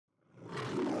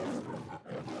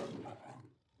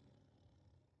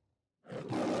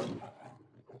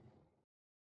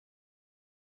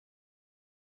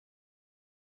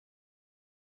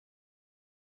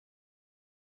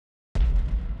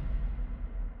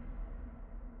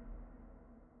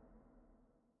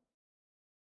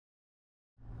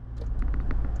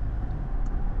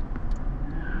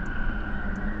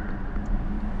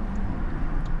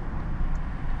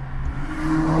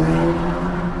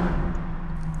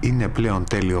Είναι πλέον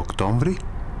τέλειο Οκτώβρη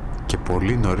και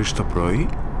πολύ νωρίς το πρωί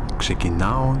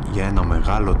ξεκινάω για ένα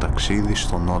μεγάλο ταξίδι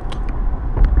στο νότο.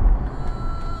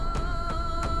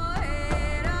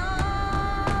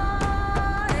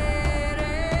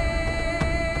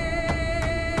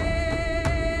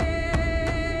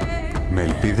 Με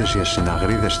ελπίδες για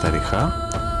συναγρίδες στα ριχά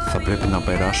θα πρέπει να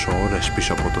περάσω ώρες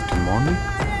πίσω από το τιμόνι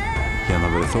για να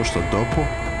βρεθώ στον τόπο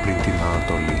πριν την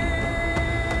Ανατολή.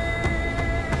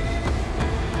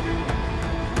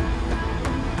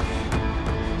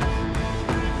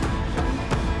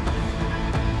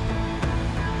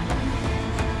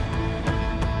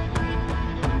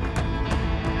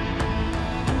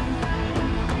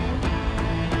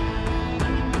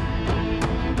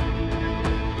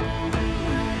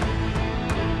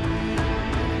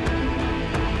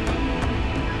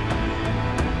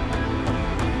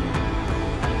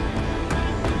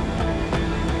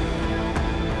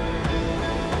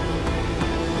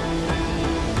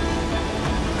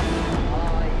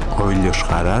 Ο ήλιος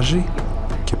χαράζει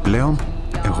και πλέον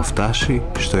έχω φτάσει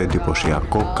στο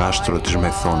εντυπωσιακό κάστρο της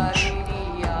Μεθόνης.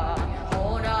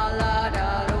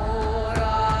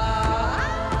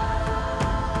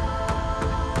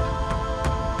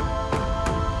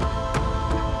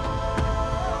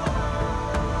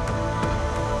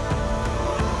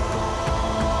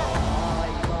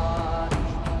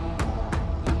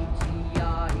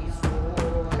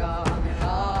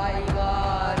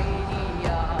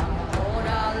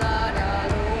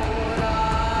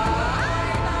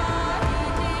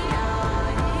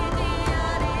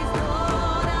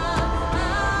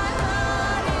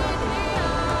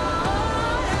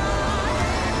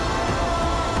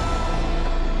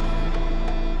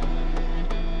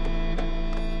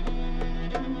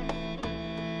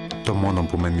 Το μόνο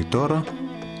που μένει τώρα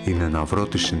είναι να βρω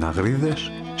τις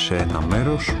συναγρίδες σε ένα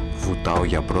μέρος που βουτάω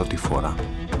για πρώτη φορά.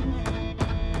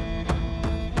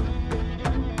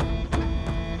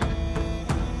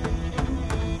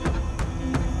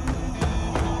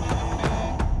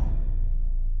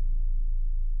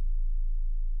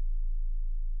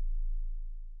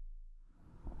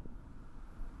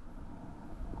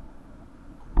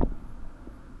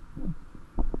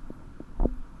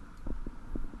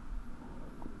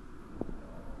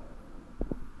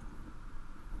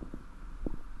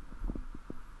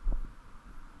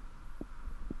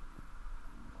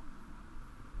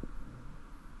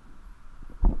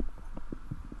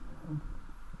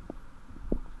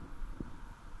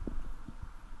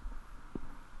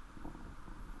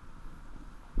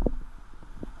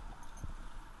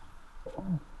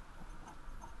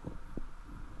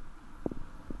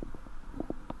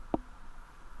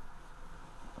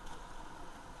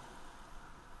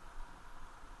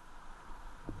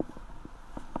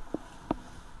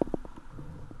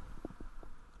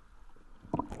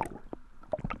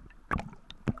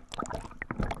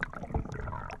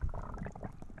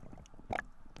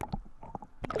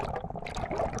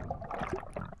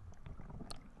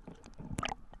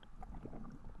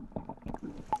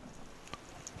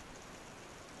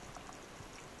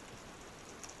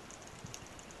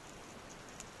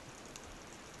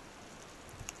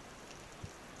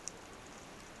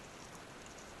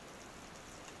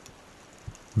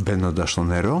 Μπαίνοντας στο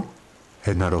νερό,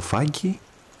 ένα ροφάκι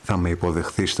θα με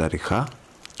υποδεχθεί στα ριχά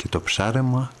και το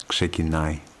ψάρεμα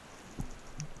ξεκινάει.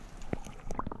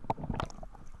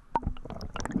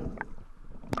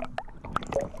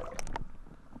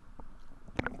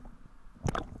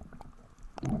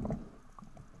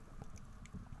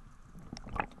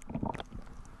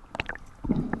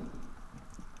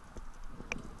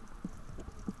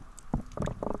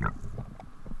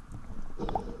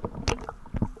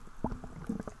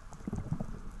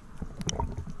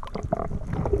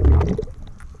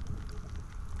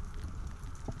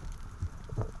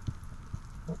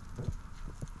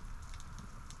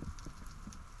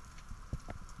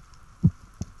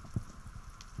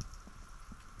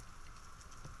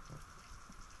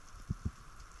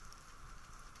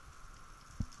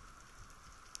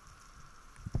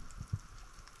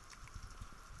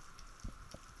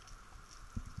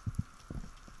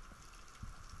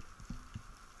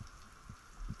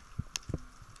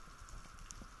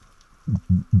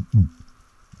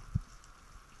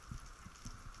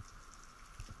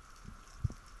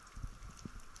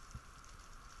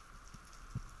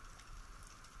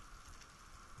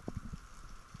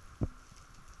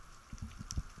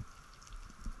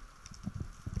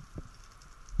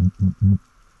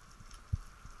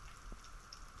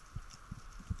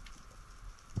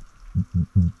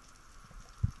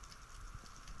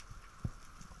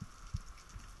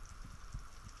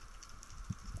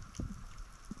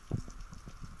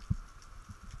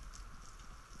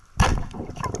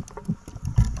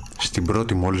 Στην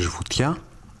πρώτη μόλις βουτιά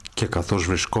και καθώς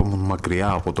βρισκόμουν μακριά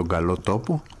από τον καλό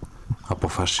τόπο,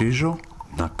 αποφασίζω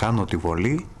να κάνω τη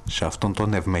βολή σε αυτόν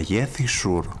τον ευμεγέθη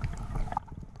σούρο.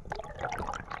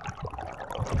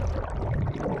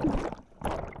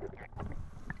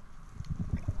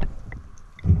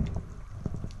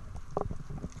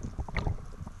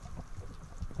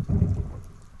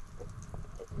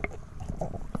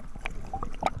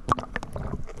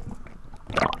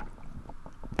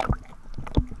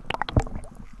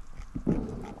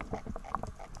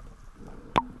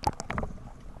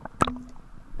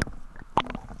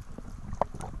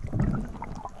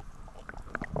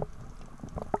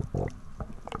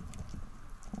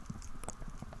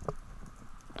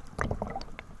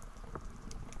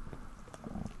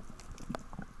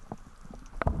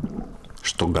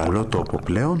 Στον καλό τόπο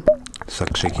πλέον θα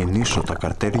ξεκινήσω τα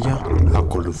καρτέρια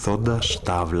ακολουθώντας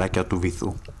τα αυλάκια του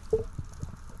βυθού.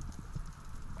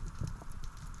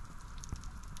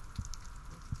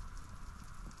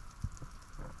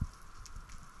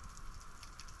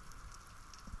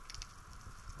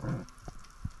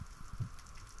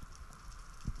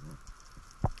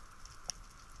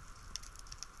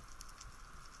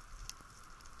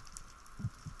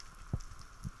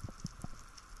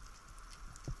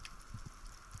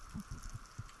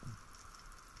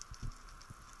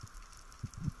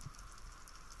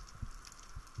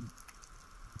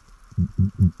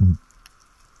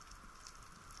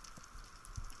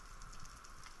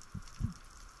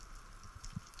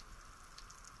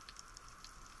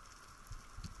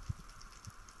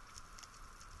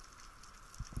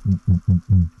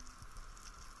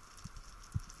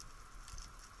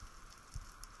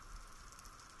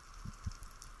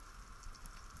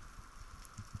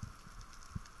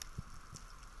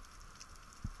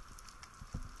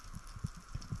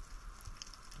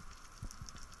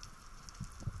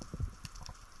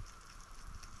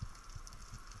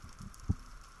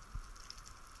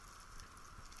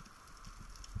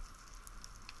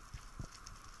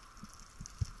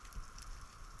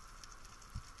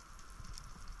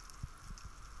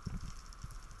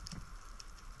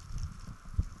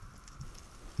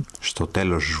 Στο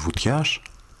τέλος της βουτιάς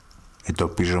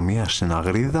εντοπίζω μία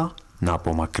συναγρίδα να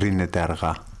απομακρύνεται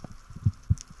αργά.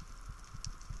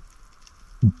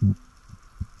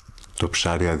 Το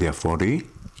ψάρι αδιαφορεί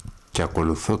και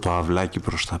ακολουθώ το αυλάκι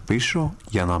προς τα πίσω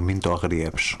για να μην το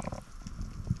αγριέψω.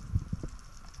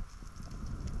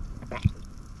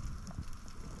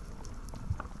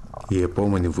 Η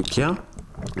επόμενη βουτιά,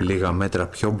 λίγα μέτρα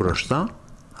πιο μπροστά,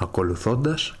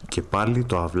 ακολουθώντας και πάλι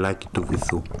το αυλάκι του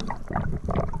βυθού.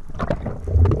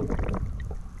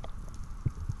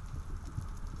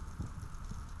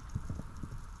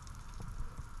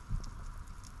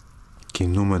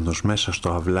 Κινούμενος μέσα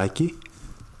στο αυλάκι,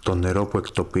 το νερό που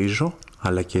εκτοπίζω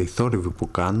αλλά και οι θόρυβοι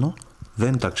που κάνω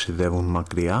δεν ταξιδεύουν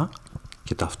μακριά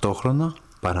και ταυτόχρονα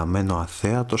παραμένω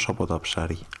αθέατος από τα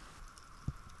ψάρια.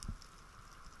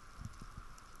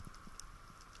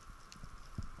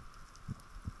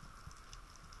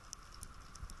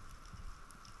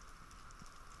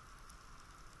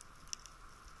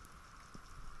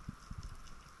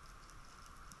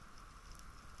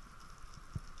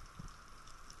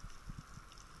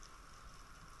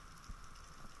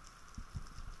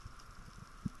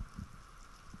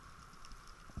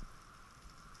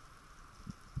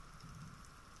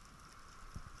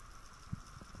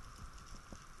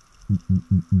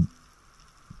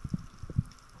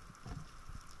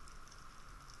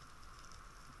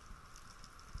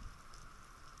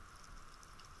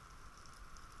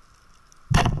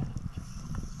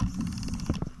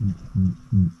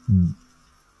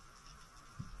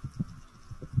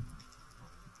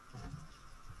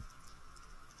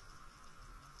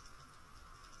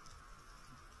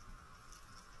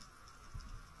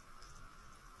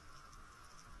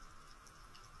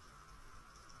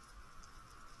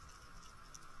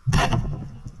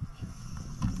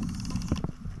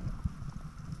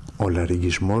 Ο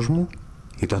λαρυγγισμός μου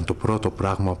ήταν το πρώτο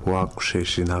πράγμα που άκουσε η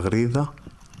συναγρίδα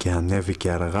και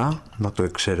ανέβηκε αργά να το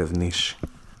εξερευνήσει.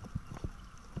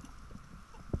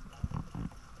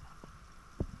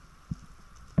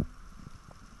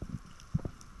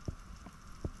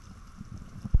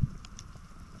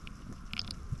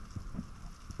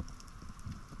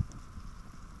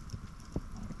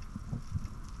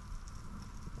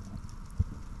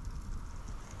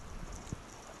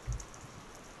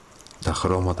 Τα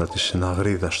χρώματα της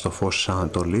συναγρίδας στο φως της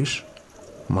Ανατολής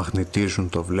μαγνητίζουν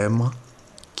το βλέμμα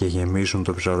και γεμίζουν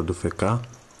το ψαροντουφεκά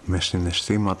με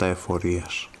συναισθήματα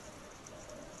εφορίας.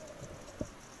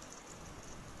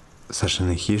 Θα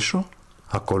συνεχίσω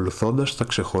ακολουθώντας τα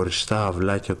ξεχωριστά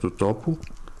αυλάκια του τόπου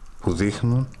που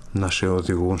δείχνουν να σε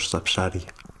οδηγούν στα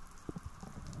ψάρια.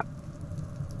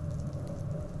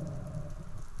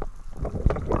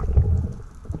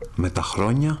 Με τα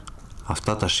χρόνια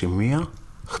αυτά τα σημεία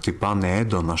χτυπάνε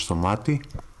έντονα στο μάτι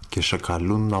και σε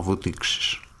καλούν να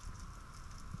βουτήξεις.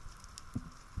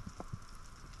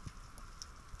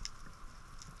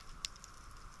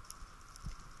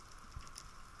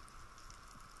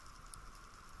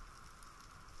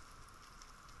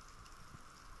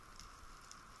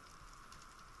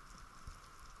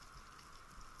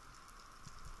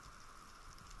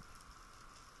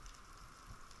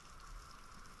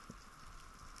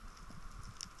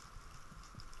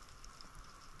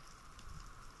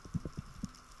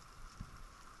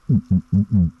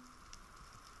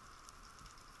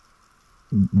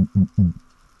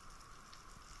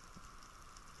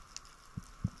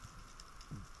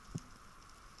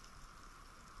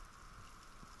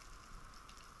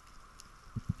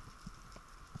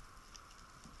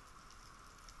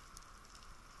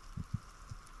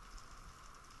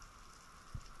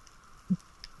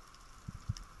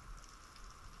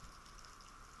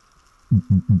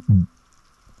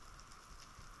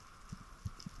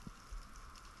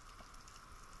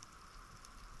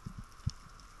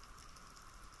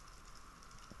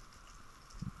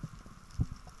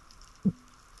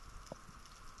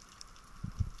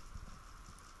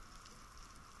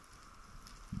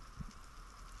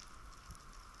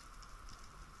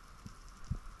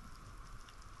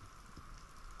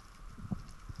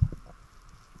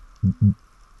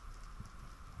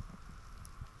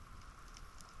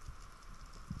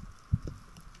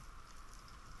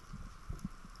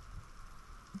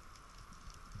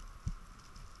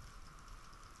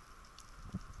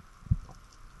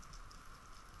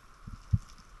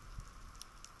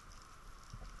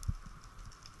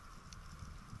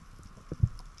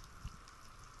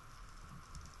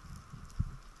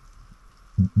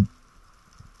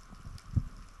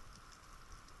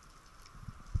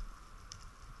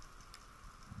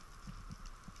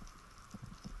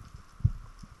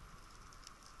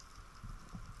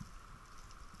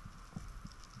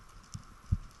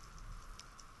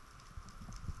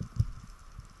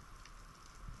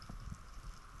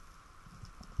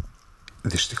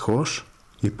 Δυστυχώς,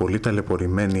 η πολύ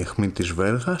ταλαιπωρημένη αιχμή της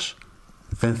βέργας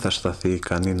δεν θα σταθεί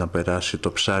ικανή να περάσει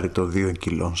το ψάρι των 2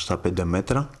 κιλών στα 5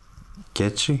 μέτρα κι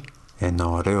έτσι ένα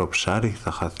ωραίο ψάρι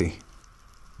θα χαθεί.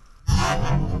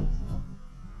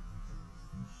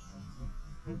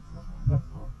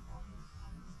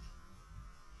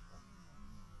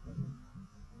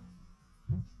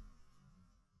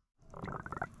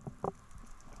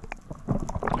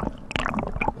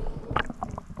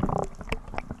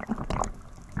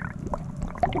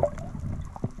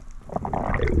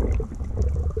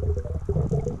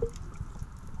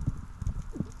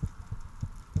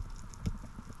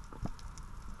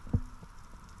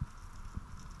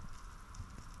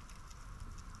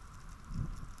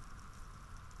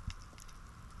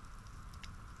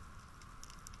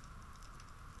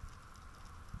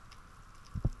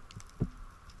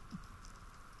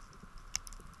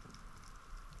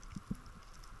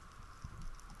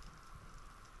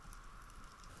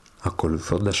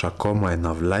 Ακολουθώντας ακόμα ένα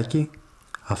αυλάκι,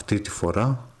 αυτή τη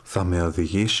φορά θα με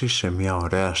οδηγήσει σε μια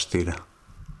ωραία στήρα.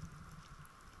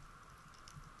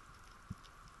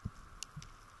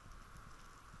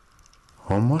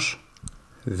 Όμως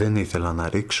δεν ήθελα να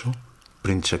ρίξω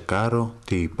πριν τσεκάρω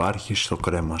τι υπάρχει στο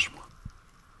κρέμασμα.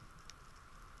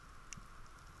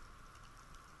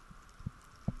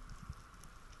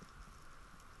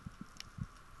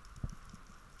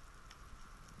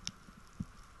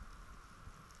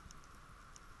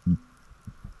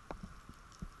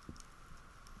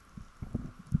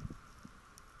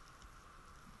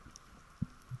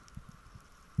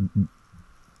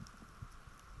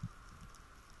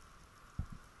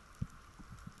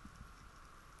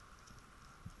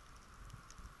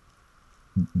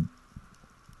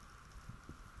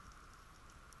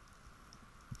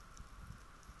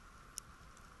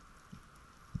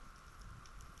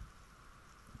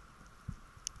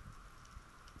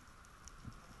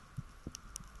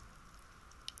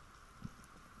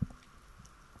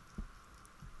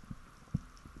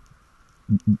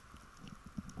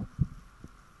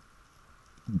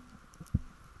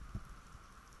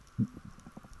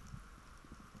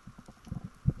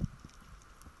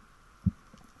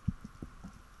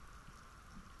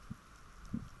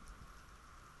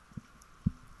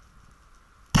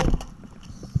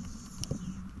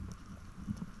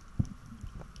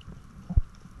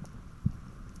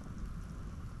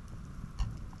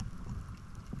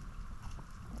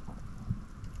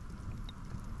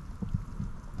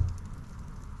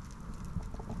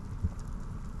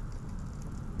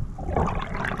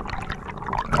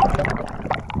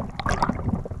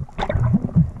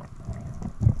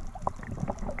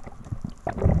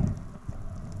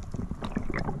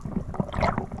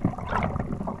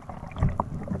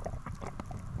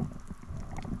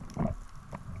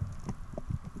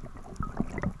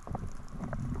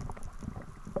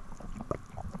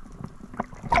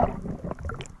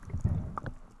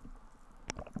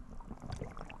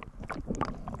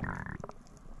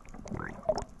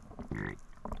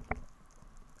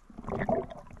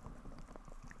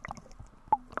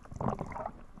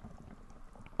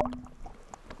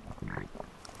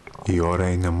 Η ώρα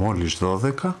είναι μόλις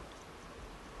 12,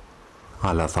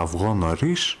 αλλά θα βγω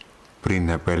νωρίς πριν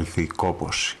επέλθει η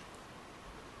κόπωση.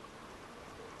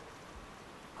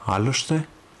 Άλλωστε,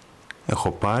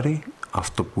 έχω πάρει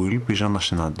αυτό που ήλπιζα να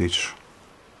συναντήσω.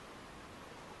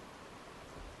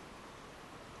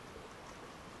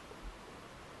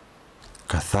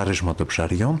 Καθάρισμα των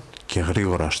ψαριών και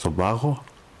γρήγορα στον πάγο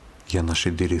για να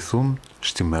συντηρηθούν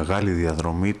στη μεγάλη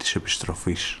διαδρομή της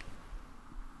επιστροφής.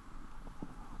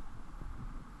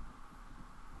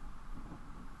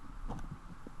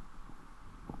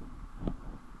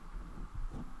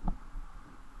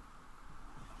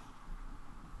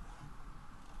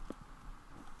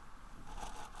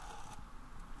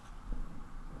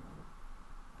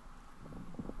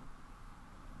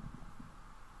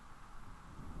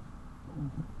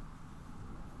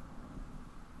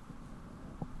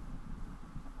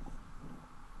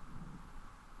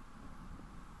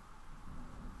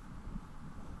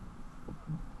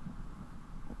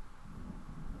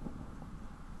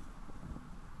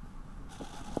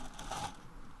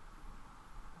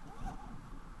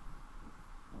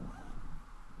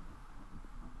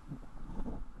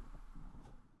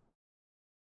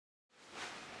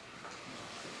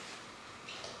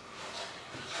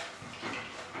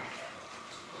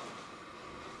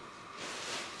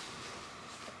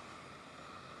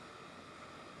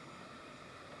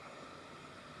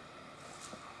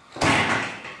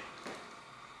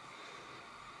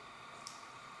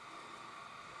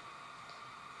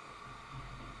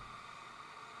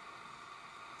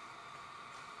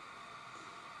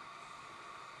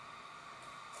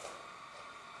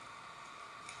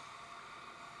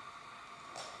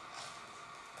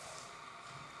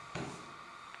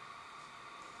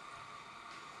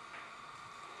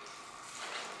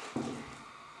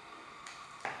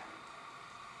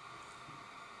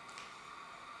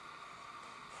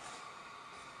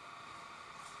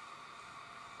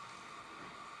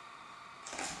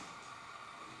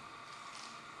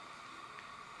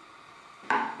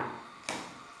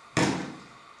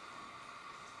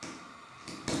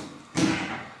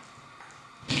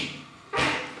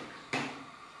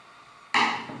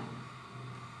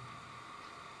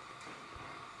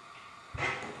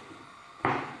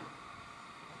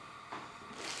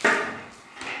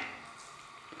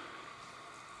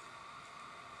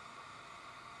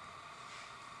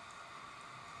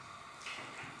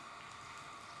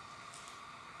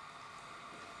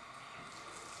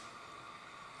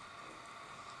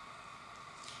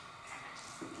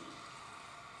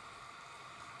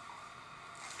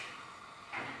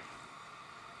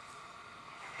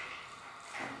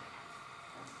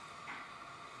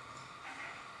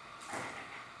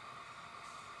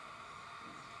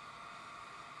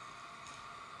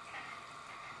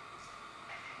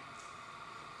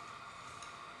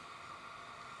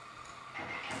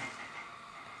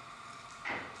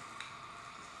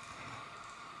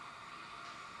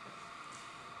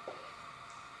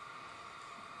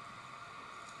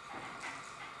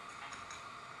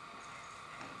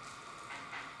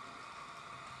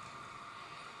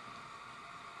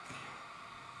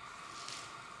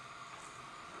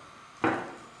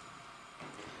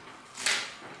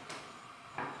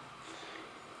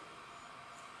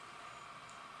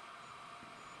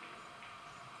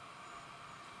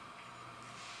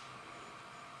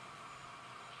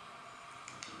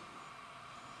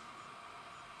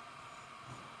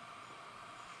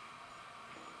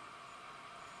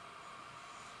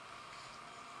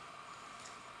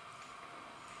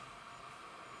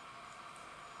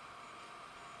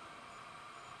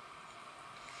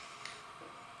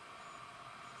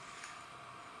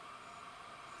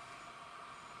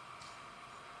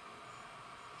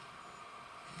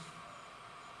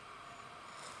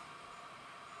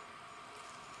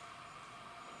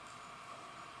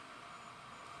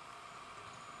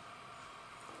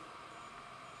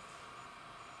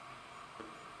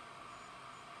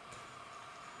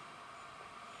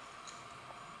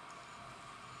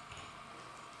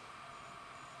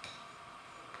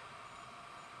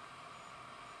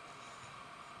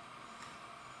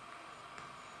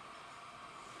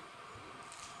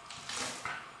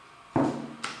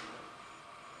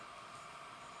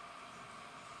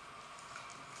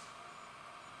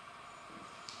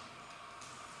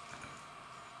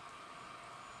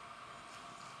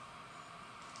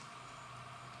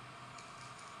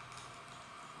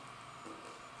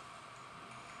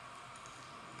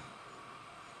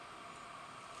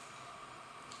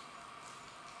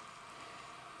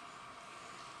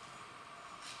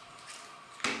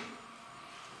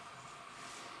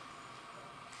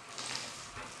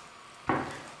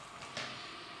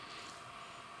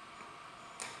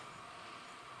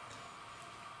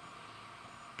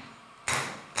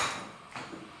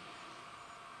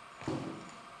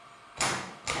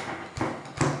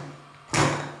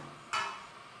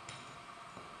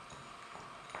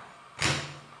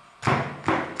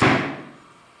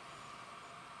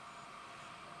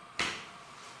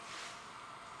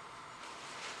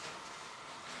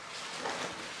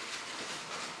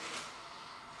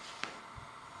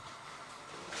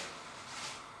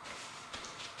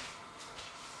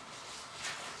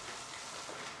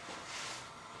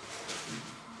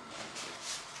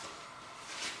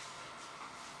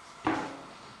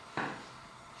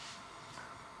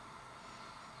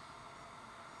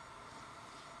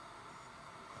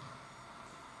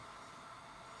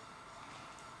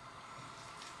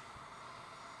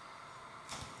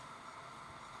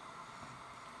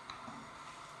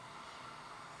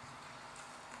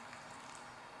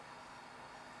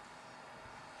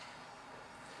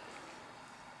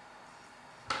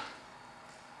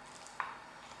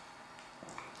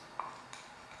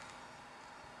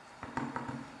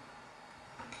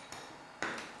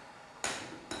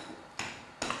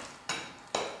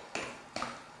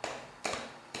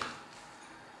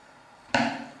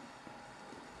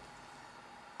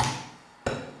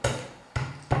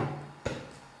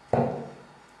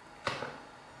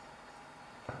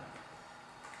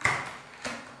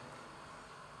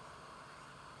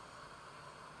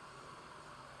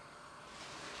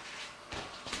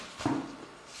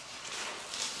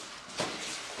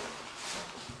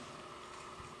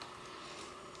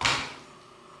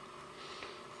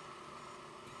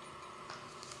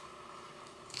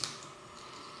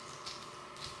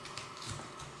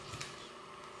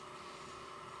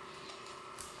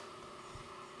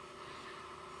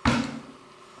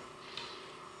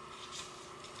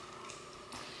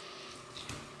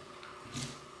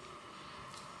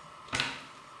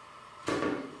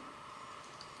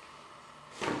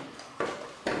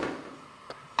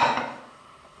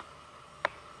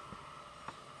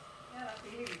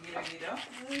 γύρω.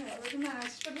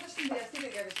 Εσείς πρέπει να συνδυαστείτε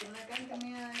κάποια στιγμή, να κάνετε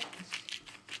μια έκθεση.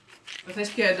 Το θες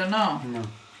πιο έντονο? Ναι,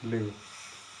 λίγο.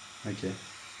 Οκ.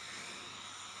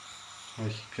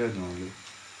 Όχι, πιο έντονο λίγο.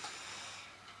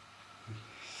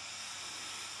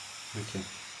 Οκ.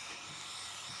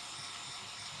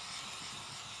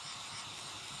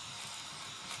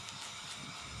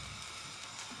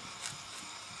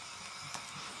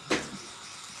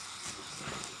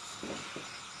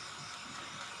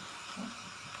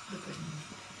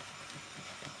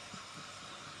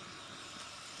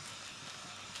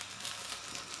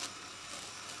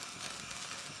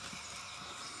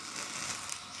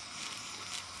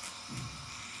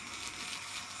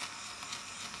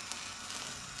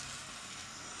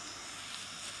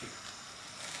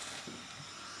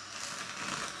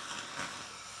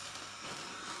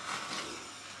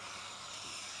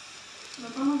 Να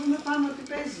πάμε να δούμε πάνω τι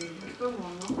παίζει, αυτό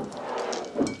μόνο.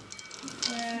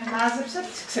 Μάζεψα,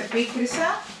 τις ξεπίκρισα.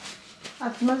 Α,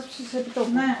 τις μάζεψες επί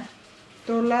τόπου. Ναι.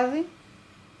 Το λάδι.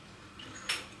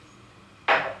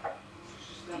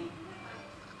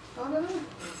 Τώρα δεν είναι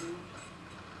πρόβλημα.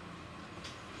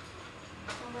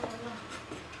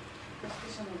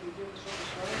 Καστήσαμε την δύο τις ώρες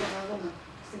τώρα για να δούμε.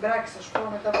 Στην πράξη θα σου πω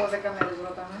μετά από 10 μέρες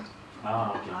ρωτάμε.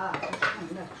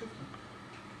 Εντάξει.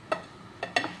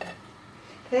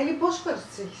 Θέλει πόσες φορές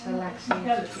τις έχεις αλλάξει?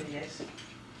 Και άλλες δουλειές.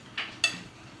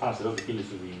 Πάμε σε ρώτη φίλη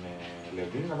σου την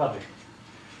Λεοντίνη να πάτε.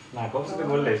 Να κόψετε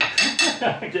βολές.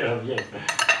 Και ροδιές.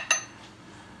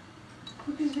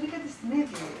 Πού τις βρήκατε στην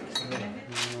Εύη?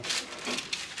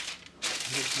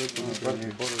 Δεν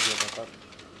υπάρχει χώρος για τα κάτω.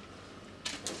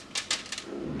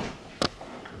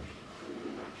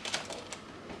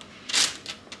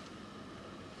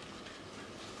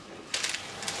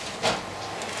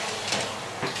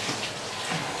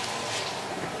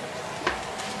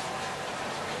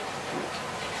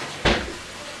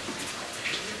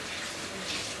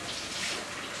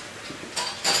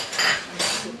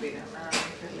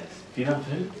 Τι να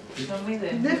θέλει?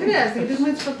 Δεν χρειάζεται, γιατί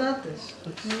έχουμε τις πατάτες.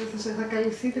 Θα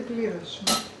καλυφθείτε πλήρως.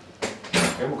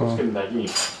 Έχουμε κόψει και λιτάκι.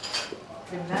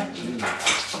 Πινάκι.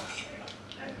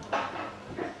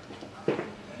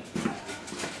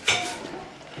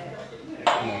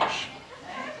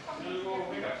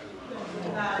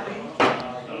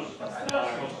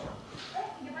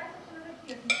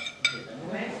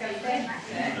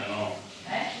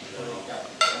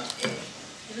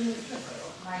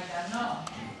 Μαϊντανό.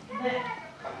 Ναι.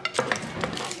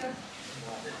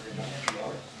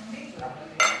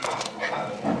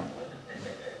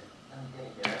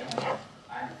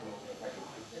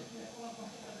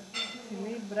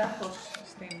 Λέει βράχος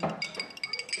στην...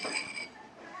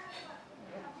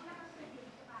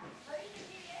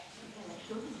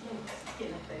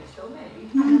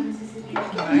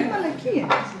 Είναι μαλακία.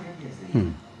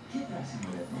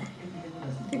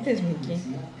 Τι θεσμική.